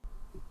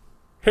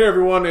Hey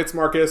everyone, it's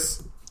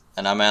Marcus.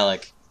 And I'm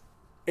Alec.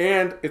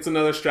 And it's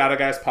another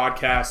StrataGuys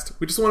podcast.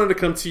 We just wanted to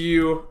come to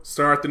you,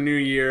 start the new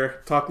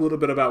year, talk a little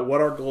bit about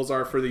what our goals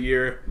are for the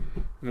year,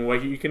 and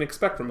what you can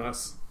expect from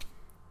us.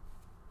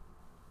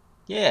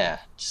 Yeah,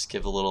 just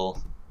give a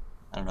little,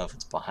 I don't know if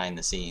it's behind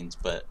the scenes,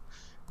 but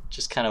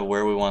just kind of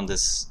where we want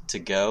this to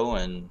go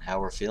and how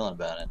we're feeling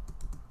about it.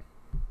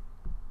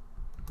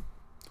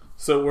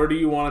 So where do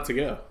you want it to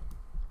go?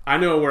 I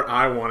know where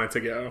I want it to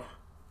go.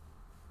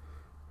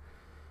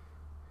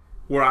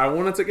 Where I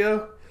want it to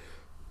go?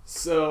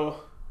 So,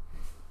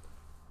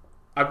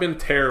 I've been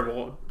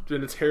terrible.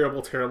 Been a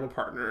terrible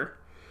partner.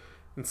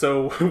 And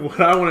so,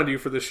 what I want to do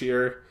for this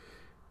year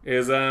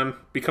is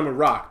become a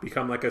rock.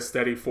 Become like a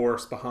steady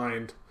force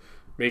behind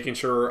making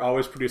sure we're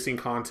always producing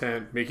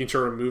content, making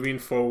sure we're moving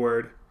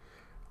forward,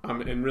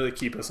 and really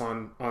keep us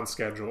on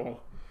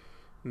schedule.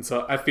 And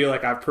so, I feel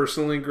like I've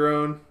personally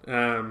grown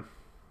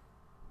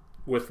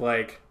with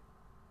like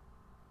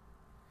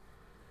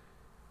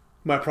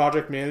my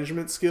project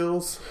management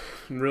skills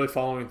and really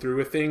following through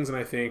with things. And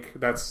I think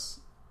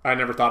I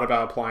never thought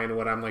about applying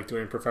what I'm like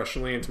doing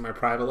professionally into my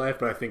private life,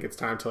 but I think it's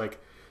time to like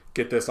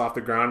get this off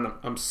the ground.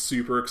 I'm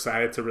super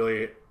excited to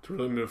really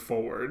move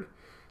forward.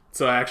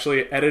 So I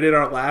actually edited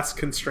our last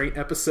constraint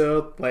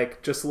episode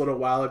like just a little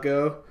while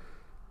ago.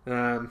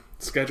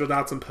 Scheduled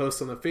out some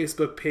posts on the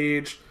Facebook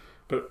page,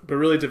 but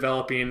really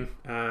developing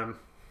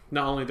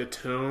not only the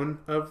tone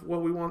of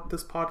what we want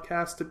this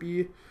podcast to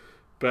be,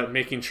 but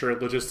making sure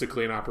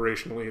logistically and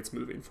operationally it's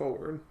moving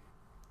forward.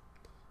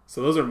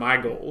 So those are my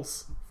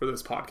goals for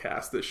this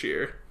podcast this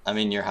year. I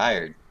mean, you're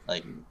hired.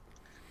 Like,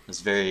 it's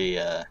very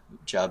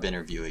job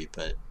interviewee,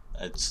 but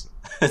it's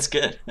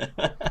good.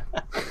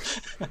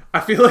 I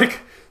feel like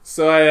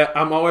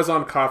I'm always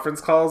on conference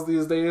calls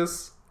these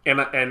days,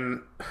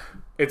 and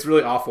it's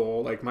really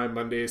awful. Like my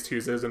Mondays,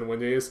 Tuesdays, and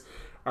Wednesdays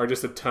are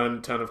just a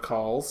ton of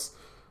calls.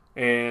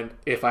 And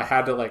if I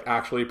had to like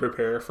actually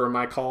prepare for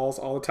my calls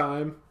all the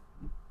time,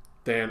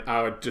 then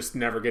I would just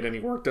never get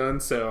any work done.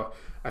 So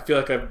I feel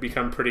like I've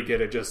become pretty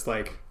good at just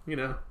like,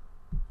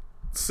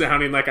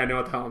 sounding like I know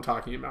what the hell I'm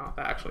talking about,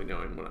 actually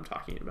knowing what I'm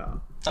talking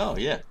about. Oh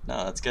yeah,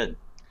 no, that's good.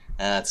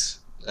 And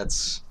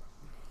that's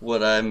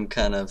what I'm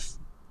kind of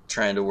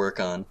trying to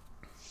work on,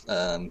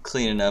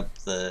 cleaning up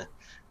the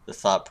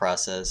thought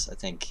process. I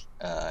think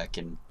I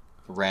can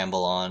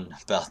ramble on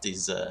about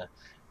these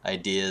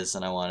ideas,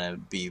 and I want to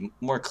be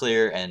more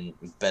clear and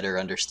better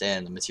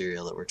understand the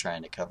material that we're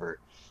trying to cover.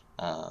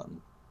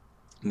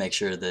 Make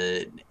sure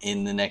that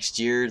in the next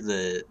year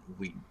that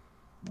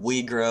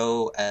we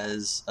grow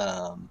as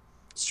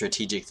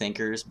strategic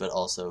thinkers, but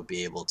also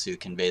be able to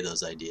convey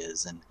those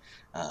ideas.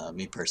 And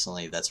me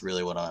personally, that's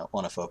really what I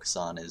want to focus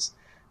on, is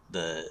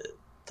the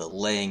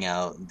laying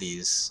out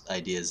these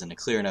ideas in a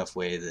clear enough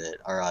way that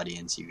our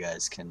audience, you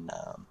guys, can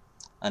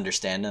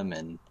understand them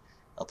and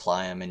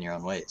apply them in your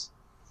own ways.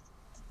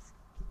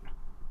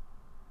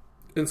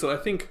 And so I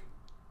think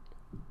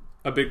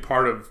a big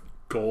part of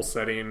goal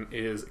setting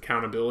is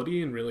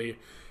accountability, and really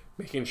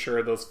making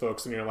sure those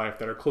folks in your life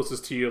that are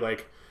closest to you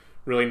like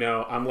really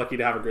know I'm lucky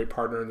to have a great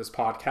partner in this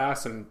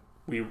podcast, and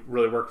we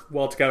really work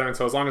well together. And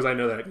so as long as I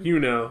know that you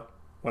know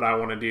what I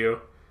want to do,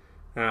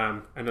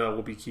 I know that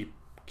we'll be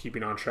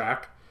keeping on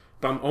track.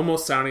 But I'm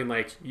almost sounding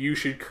like you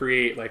should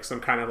create like some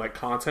kind of like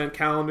content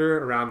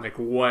calendar around like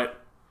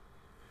what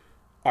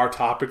our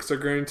topics are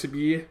going to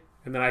be,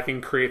 and then I can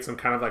create some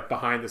kind of like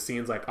behind the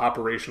scenes like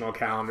operational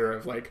calendar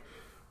of like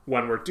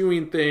when we're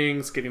doing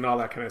things, getting all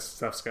that kind of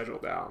stuff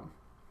scheduled out.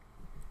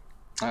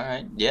 All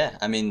right. Yeah.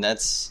 I mean, that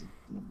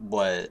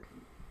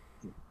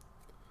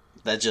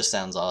just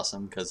sounds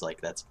awesome, because like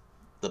that's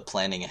the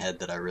planning ahead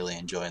that I really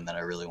enjoy and that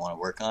I really want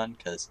to work on,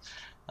 because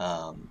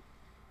I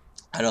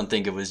don't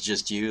think it was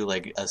just you,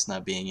 like us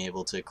not being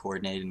able to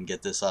coordinate and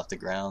get this off the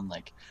ground.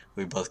 Like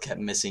we both kept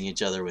missing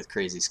each other with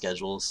crazy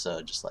schedules.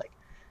 So just like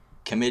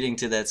committing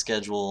to that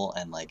schedule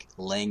and like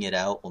laying it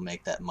out will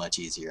make that much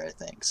easier, I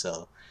think.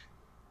 So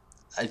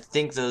I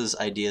think those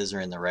ideas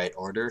are in the right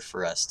order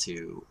for us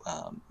to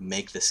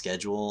make the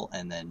schedule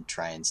and then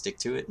try and stick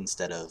to it,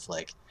 instead of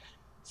like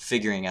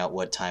figuring out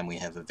what time we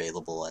have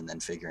available and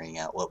then figuring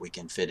out what we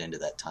can fit into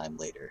that time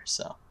later.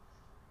 So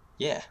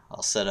yeah,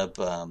 I'll set up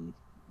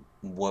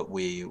what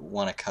we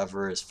want to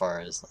cover as far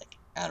as like,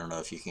 I don't know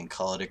if you can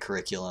call it a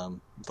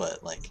curriculum,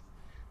 but like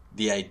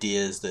the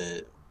ideas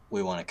that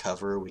we want to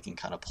cover, we can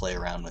kind of play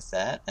around with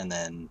that, and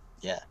then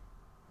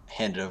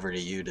hand it over to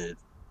you to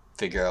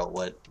figure out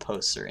what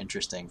posts are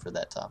interesting for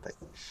that topic.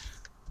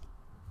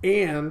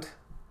 And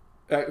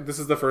this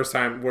is the first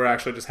time we're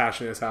actually just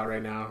hashing this out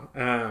right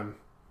now.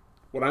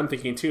 What I'm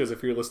thinking too is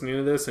if you're listening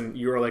to this and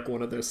you are like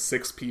one of those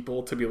 6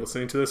 people to be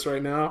listening to this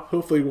right now,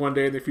 hopefully one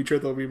day in the future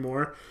there'll be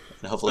more.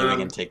 And hopefully we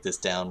can take this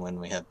down when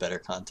we have better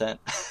content.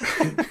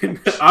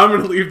 I'm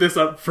going to leave this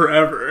up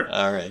forever.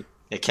 All right.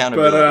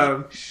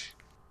 Accountability.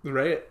 But,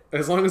 right?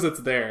 As long as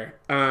it's there.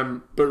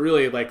 But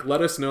really, like,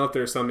 let us know if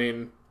there's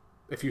something,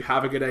 if you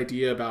have a good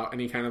idea about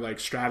any kind of like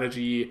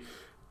strategy,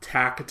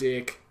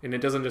 tactic, and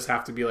it doesn't just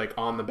have to be like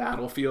on the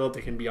battlefield.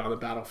 It can be on the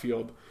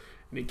battlefield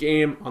in a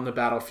game, on the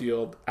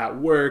battlefield, at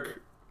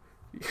work,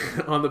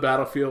 on the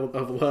battlefield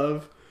of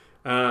love.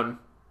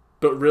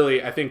 But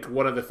really, I think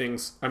one of the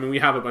things, I mean, we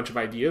have a bunch of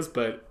ideas,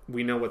 but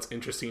we know what's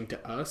interesting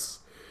to us.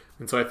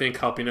 And so I think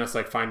helping us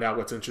like find out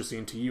what's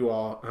interesting to you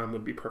all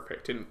would be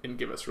perfect and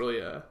give us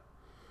really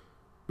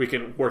we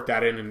can work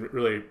that in and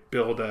really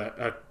build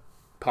a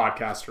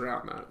podcast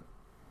around that.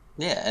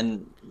 Yeah,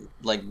 and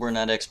like we're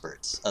not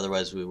experts.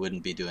 Otherwise, we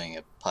wouldn't be doing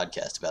a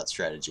podcast about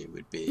strategy.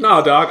 We'd be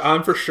no, dog.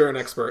 I'm for sure an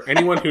expert.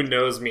 Anyone who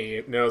knows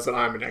me knows that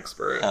I'm an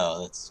expert.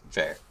 Oh, that's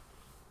fair.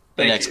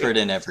 Thank an expert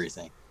you. In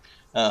everything.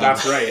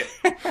 That's right.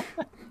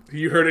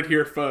 You heard it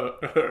here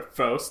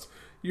first.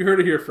 You heard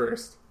it here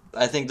first.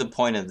 I think the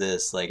point of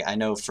this, like, I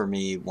know for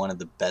me, one of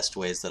the best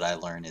ways that I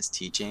learn is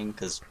teaching,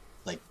 because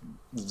like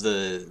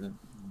the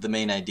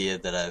main idea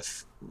that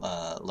I've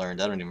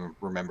learned, I don't even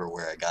remember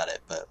where I got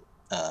it, but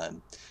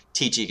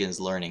teaching is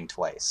learning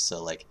twice.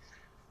 So like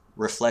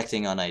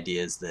reflecting on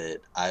ideas that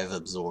I've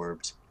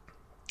absorbed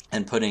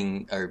and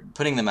putting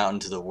them out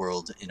into the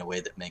world in a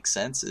way that makes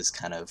sense is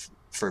kind of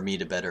for me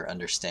to better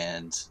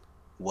understand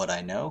what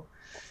I know,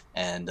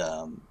 and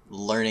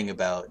learning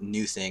about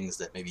new things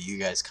that maybe you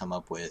guys come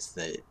up with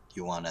that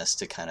you want us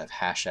to kind of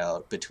hash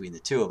out between the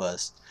two of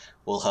us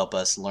will help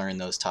us learn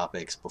those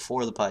topics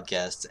before the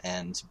podcast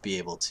and be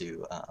able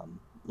to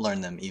learn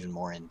them even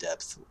more in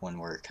depth when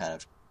we're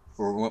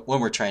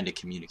trying to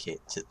communicate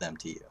them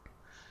to you.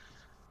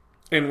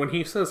 And when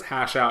he says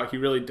hash out, he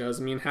really does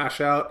mean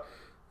hash out.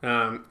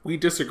 We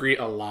disagree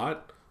a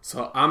lot,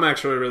 so I'm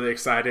actually really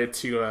excited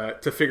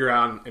to figure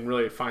out and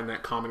really find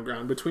that common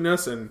ground between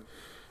us. And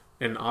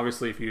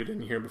obviously, if you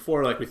didn't hear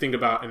before, like we think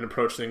about and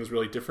approach things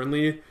really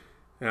differently.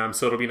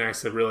 So it'll be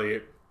nice to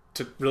really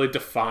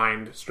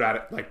define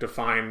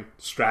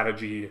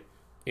strategy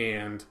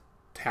and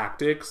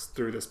tactics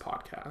through this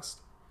podcast.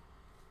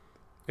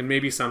 And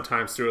maybe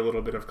sometimes through a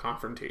little bit of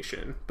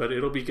confrontation, but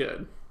it'll be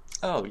good.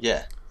 Oh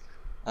yeah,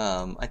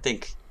 I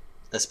think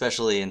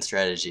especially in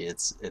strategy,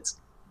 it's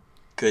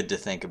good to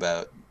think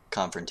about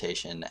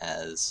confrontation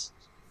as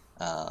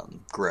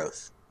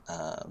growth.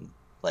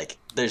 Like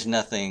there's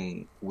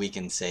nothing we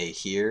can say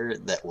here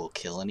that will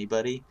kill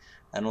anybody.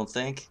 I don't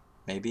think.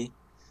 Maybe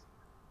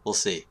we'll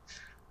see.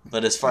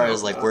 But as far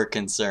as like we're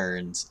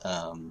concerned,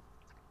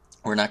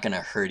 we're not going to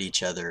hurt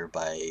each other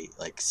by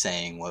like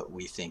saying what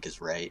we think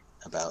is right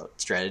about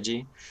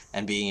strategy,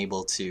 and being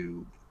able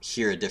to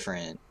hear a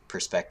different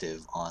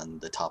perspective on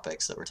the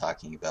topics that we're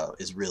talking about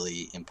is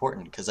really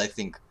important, because I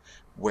think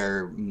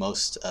where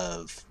most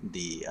of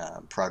the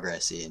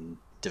progress in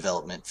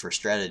development for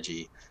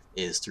strategy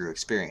is through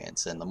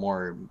experience, and the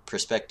more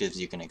perspectives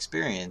you can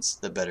experience,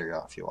 the better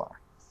off you are.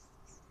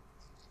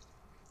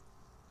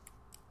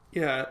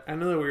 Yeah, I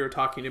know that we were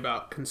talking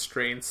about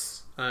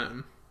constraints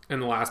in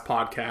the last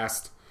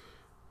podcast,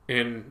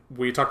 and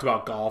we talked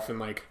about golf, and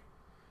like,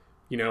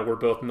 you know, we're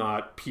both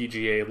not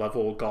PGA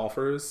level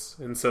golfers,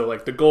 and so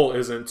like the goal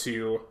isn't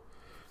to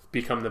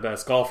become the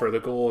best golfer. The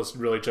goal is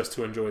really just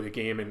to enjoy the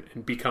game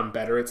and become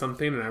better at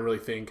something. And I really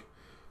think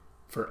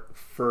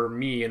for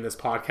me in this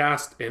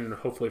podcast, and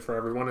hopefully for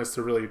everyone, is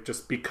to really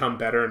just become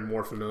better and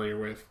more familiar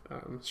with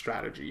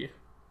strategy.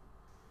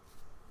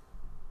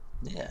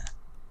 Yeah.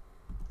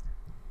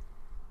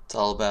 It's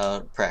all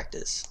about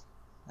practice.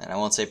 And I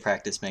won't say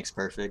practice makes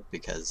perfect,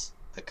 because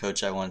a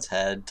coach I once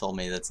had told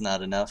me that's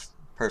not enough.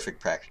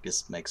 Perfect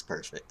practice makes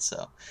perfect.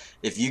 So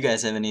if you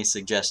guys have any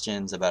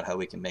suggestions about how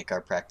we can make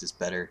our practice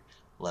better,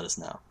 let us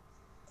know.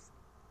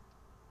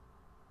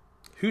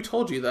 Who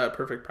told you that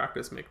perfect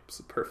practice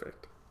makes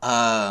perfect?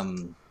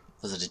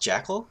 Was it a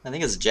jackal? I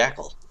think it's a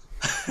jackal.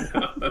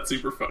 Yeah, that's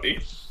super funny.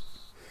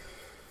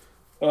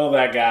 Oh,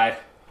 that guy.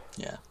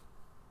 Yeah.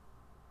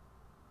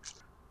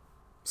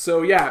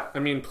 So yeah, I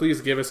mean, please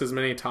give us as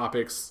many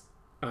topics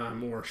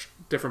or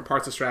different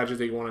parts of strategy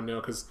that you want to know,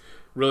 because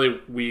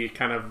really we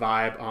kind of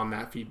vibe on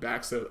that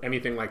feedback. So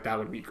anything like that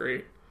would be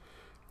great.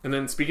 And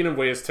then speaking of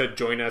ways to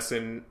join us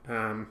in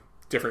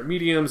different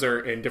mediums or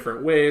in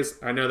different ways,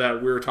 I know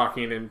that we were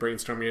talking and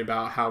brainstorming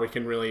about how we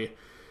can really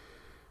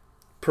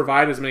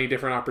provide as many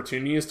different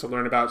opportunities to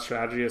learn about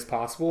strategy as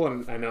possible.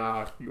 And I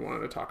know you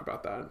wanted to talk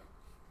about that.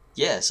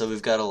 Yeah, so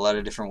we've got a lot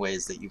of different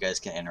ways that you guys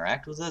can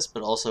interact with us,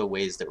 but also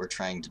ways that we're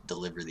trying to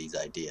deliver these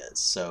ideas.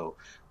 So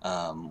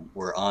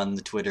we're on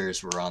the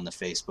Twitters, we're on the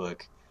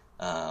Facebook.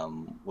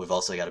 We've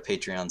also got a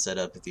Patreon set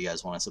up if you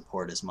guys want to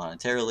support us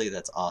monetarily.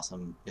 That's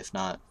awesome. If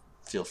not,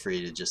 feel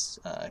free to just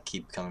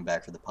keep coming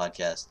back for the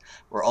podcast.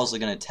 We're also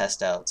going to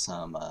test out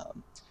some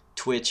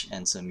Twitch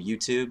and some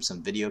YouTube,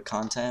 some video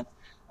content,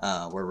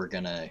 where we're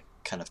going to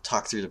kind of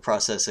talk through the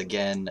process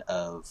again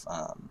of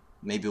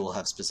maybe we'll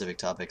have specific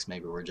topics,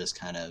 maybe we're just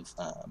kind of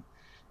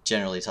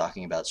generally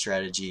talking about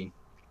strategy.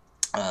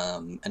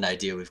 An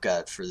idea we've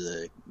got for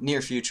the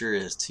near future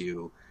is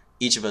to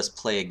each of us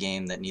play a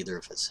game that neither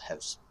of us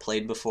has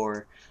played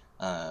before,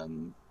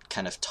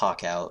 kind of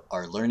talk out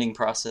our learning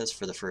process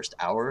for the first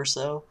hour or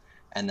so,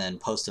 and then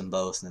post them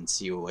both and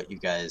see what you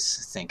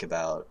guys think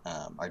about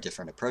our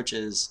different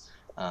approaches,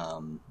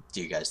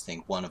 Do you guys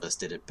think one of us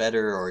did it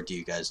better, or do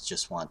you guys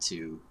just want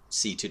to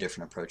see two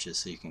different approaches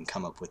so you can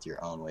come up with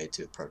your own way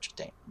to approach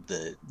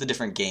the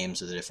different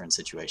games or the different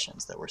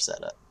situations that were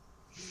set up?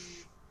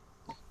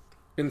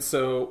 And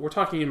so we're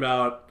talking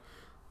about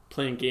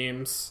playing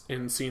games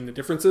and seeing the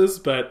differences,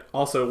 but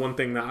also one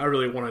thing that I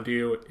really want to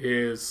do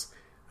is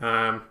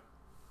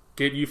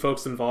get you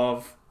folks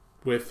involved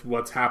with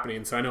what's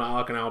happening. So I know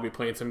Alec and I will be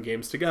playing some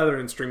games together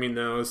and streaming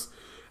those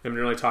and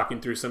really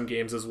talking through some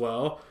games as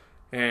well.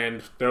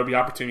 And there will be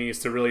opportunities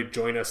to really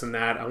join us in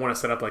that. I want to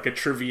set up like a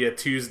trivia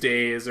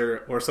Tuesdays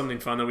or something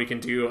fun that we can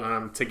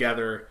do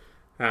together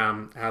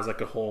as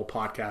like a whole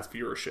podcast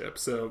viewership.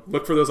 So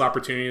look for those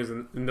opportunities,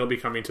 and they'll be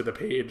coming to the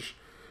page.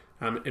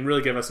 And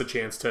really give us a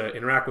chance to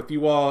interact with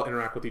you all,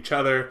 interact with each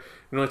other,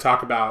 and really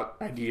talk about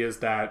ideas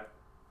that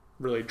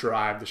really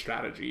drive the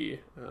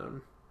strategy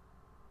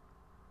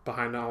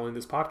behind not only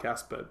this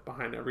podcast, but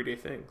behind everyday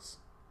things.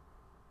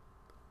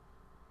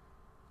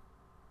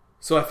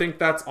 So I think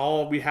that's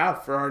all we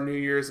have for our New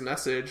Year's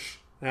message.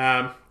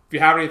 If you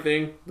have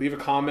anything, leave a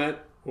comment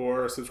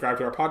or subscribe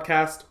to our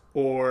podcast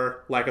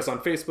or like us on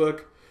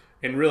Facebook.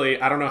 And really,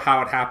 I don't know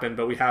how it happened,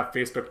 but we have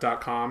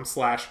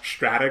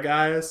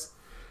facebook.com/StrataGuys.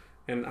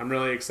 And I'm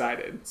really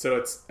excited. So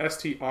it's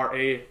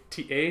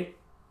STRATA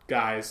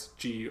guys,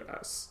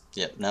 GUS.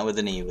 Yep, not with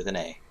an E, with an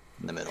A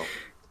in the middle.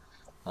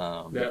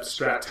 Yep,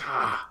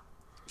 Strata.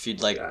 If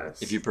you'd like,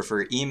 if you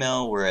prefer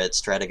email, we're at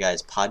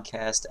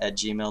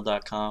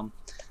strataguyspodcast@gmail.com.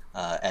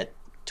 At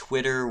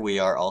Twitter, we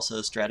are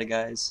also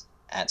StrataGuys,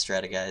 at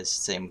StrataGuys,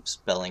 same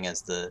spelling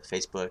as the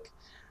Facebook.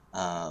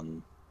 I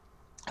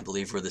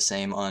believe we're the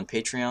same on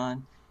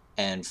Patreon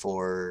and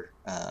for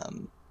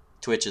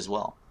Twitch as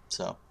well.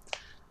 So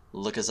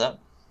look us up.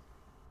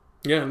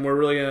 Yeah, and we're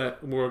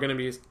going to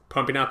be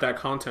pumping out that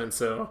content,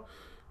 so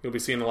you'll be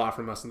seeing a lot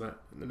from us in the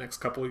next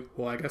couple,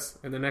 I guess,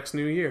 in the next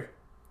new year.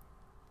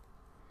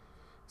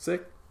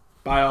 Sick.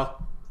 Bye,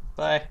 all.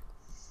 Bye.